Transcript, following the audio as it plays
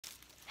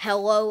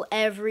Hello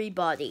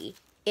everybody,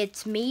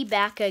 it's me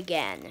back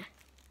again.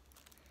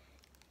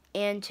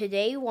 And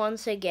today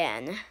once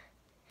again,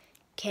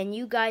 can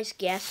you guys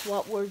guess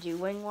what we're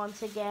doing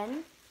once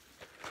again?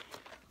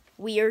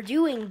 We are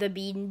doing the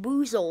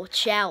boozled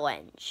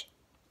challenge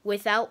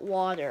without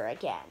water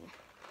again.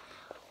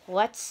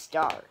 Let's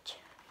start.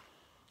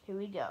 Here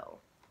we go.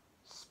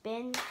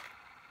 Spin.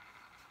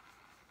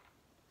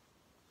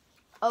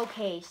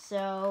 Okay,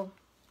 so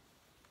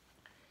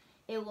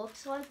it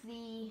looks like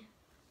the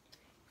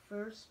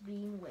first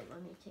bean, wait,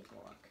 let me take a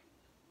look.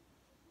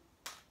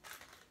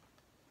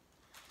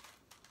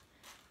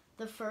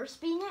 The first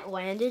bean it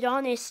landed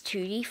on is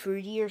Tutti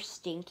Frutti or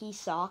Stinky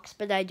Socks,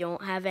 but I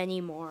don't have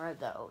any more of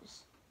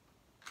those.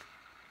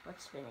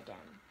 Let's spin again.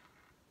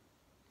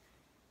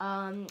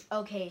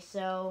 Okay,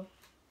 so,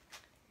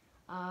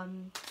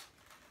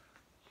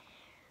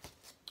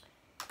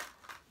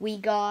 we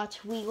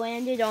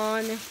landed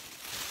on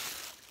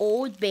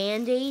Old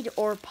Band-Aid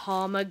or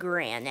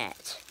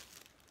Pomegranate.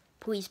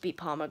 Please be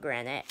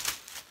pomegranate.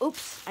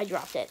 Oops, I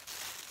dropped it.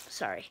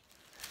 Sorry.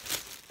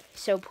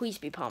 So please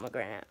be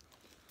pomegranate.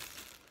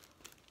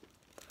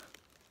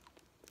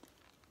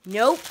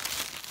 Nope.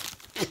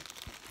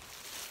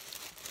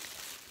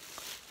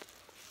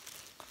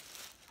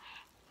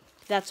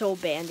 That's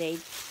Old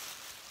Band-Aid.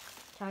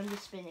 Time to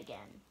spin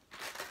again.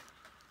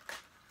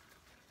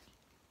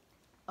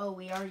 Oh,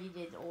 we already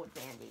did Old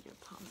Band-Aid or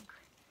pomegranate.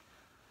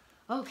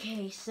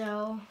 Okay,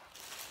 so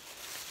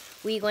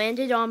we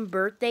landed on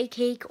birthday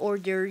cake or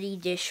dirty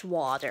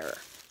dishwater.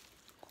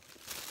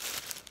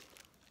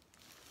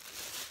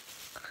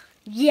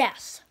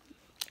 Yes,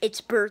 it's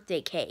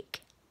birthday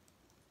cake.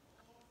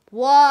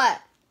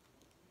 What?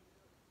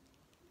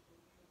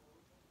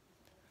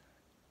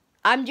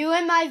 I'm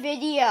doing my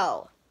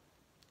video.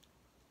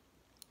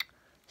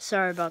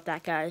 Sorry about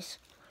that, guys.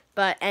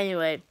 But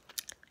anyway,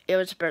 it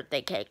was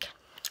birthday cake.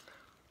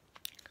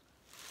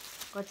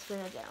 Let's spin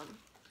it down.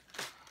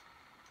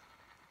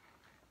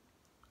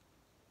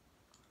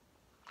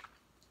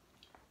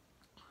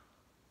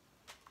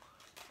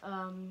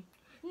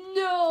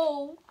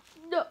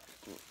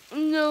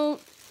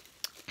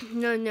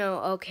 No.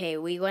 Okay,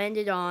 we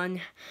landed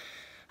on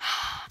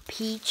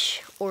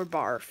peach or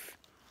barf.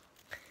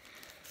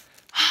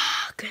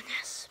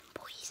 Goodness,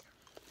 please.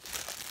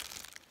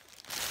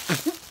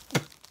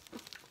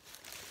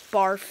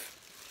 Barf.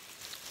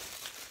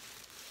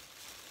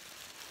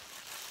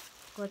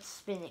 Let's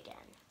spin again.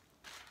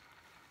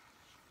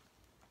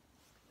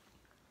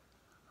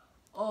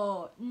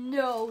 Oh,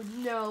 no.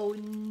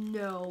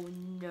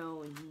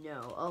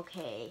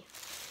 Okay.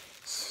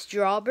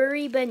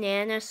 Strawberry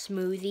banana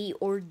smoothie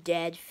or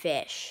dead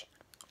fish.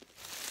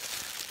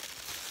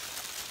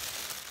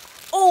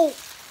 Oh!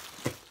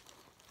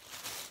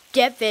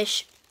 Dead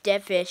fish.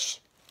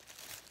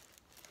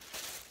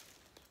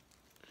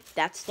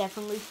 That's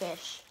definitely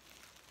fish.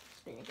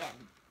 Spin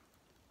again.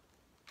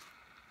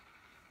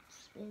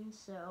 Spin,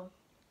 so.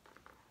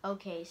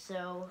 Okay,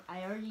 so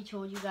I already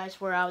told you guys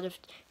we're out of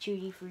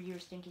Tutti Frutti or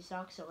Stinky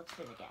Socks, so let's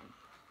spin again.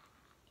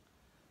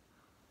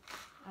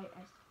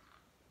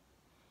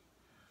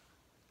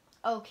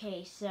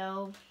 Okay,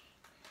 so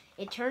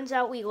it turns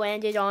out we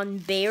landed on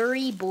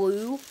berry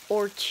blue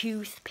or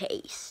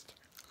toothpaste.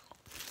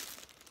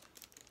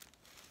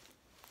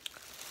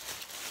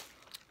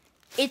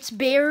 It's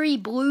berry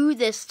blue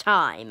this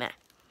time.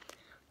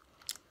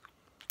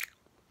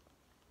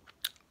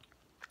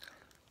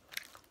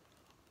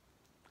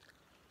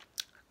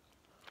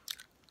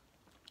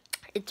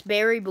 It's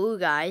berry blue,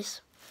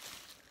 guys.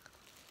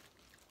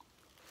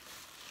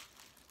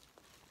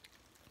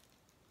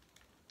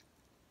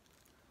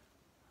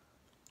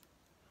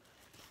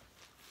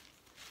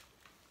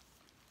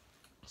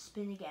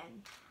 Spin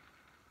again.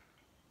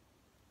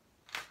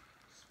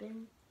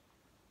 Spin.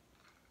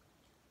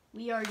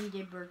 We already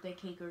did birthday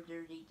cake or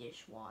dirty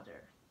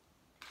dishwater.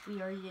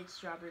 We already did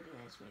strawberry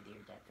banana smoothie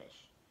or dead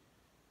fish.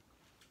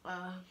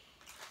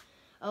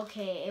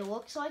 Okay, it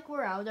looks like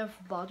we're out of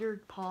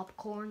buttered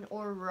popcorn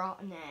or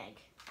rotten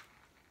egg.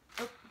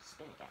 Oh,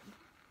 spin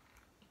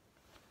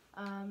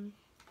again.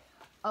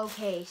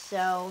 Okay,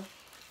 so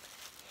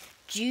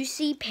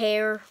juicy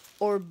pear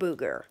or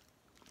booger.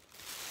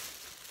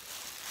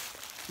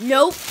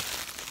 Nope.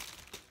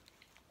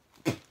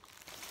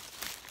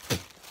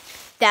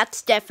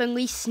 That's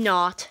definitely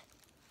snot.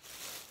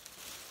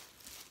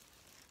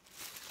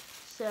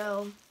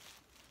 So,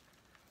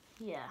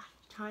 yeah,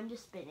 time to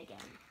spin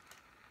again.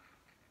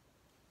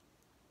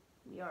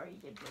 We already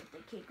did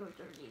birthday cake or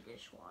dirty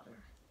dishwater.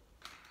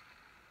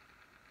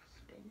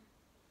 Spin.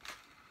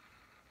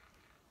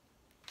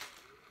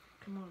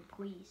 Come on,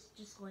 please,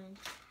 just land.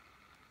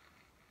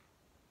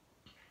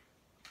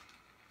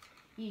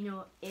 You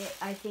know,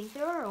 I think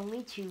there are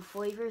only 2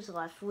 flavors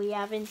left we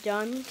haven't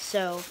done,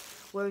 so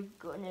we're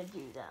gonna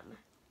do them.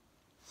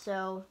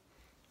 So,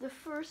 the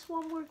first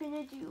one we're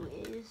gonna do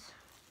is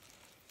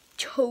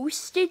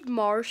toasted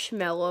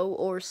marshmallow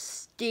or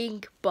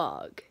stink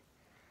bug.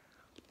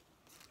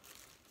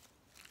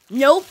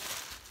 Nope.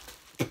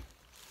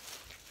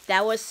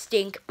 That was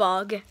stink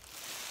bug.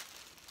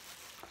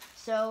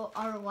 So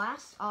our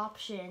last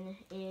option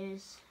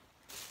is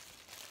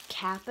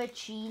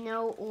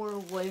cappuccino or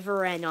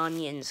liver and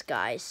onions,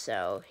 guys.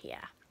 So,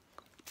 yeah.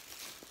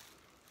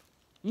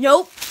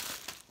 Nope.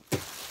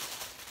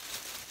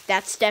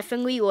 That's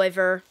definitely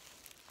liver.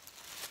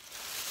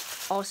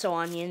 Also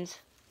onions.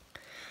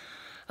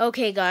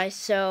 Okay, guys,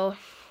 so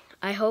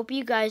I hope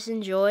you guys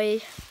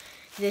enjoy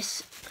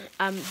this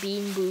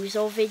Bean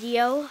Boozled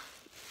video.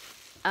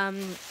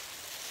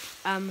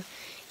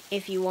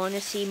 If you want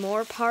to see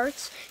more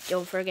parts,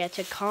 don't forget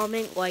to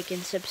comment, like,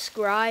 and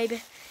subscribe,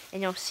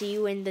 and I'll see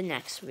you in the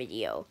next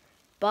video.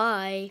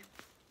 Bye!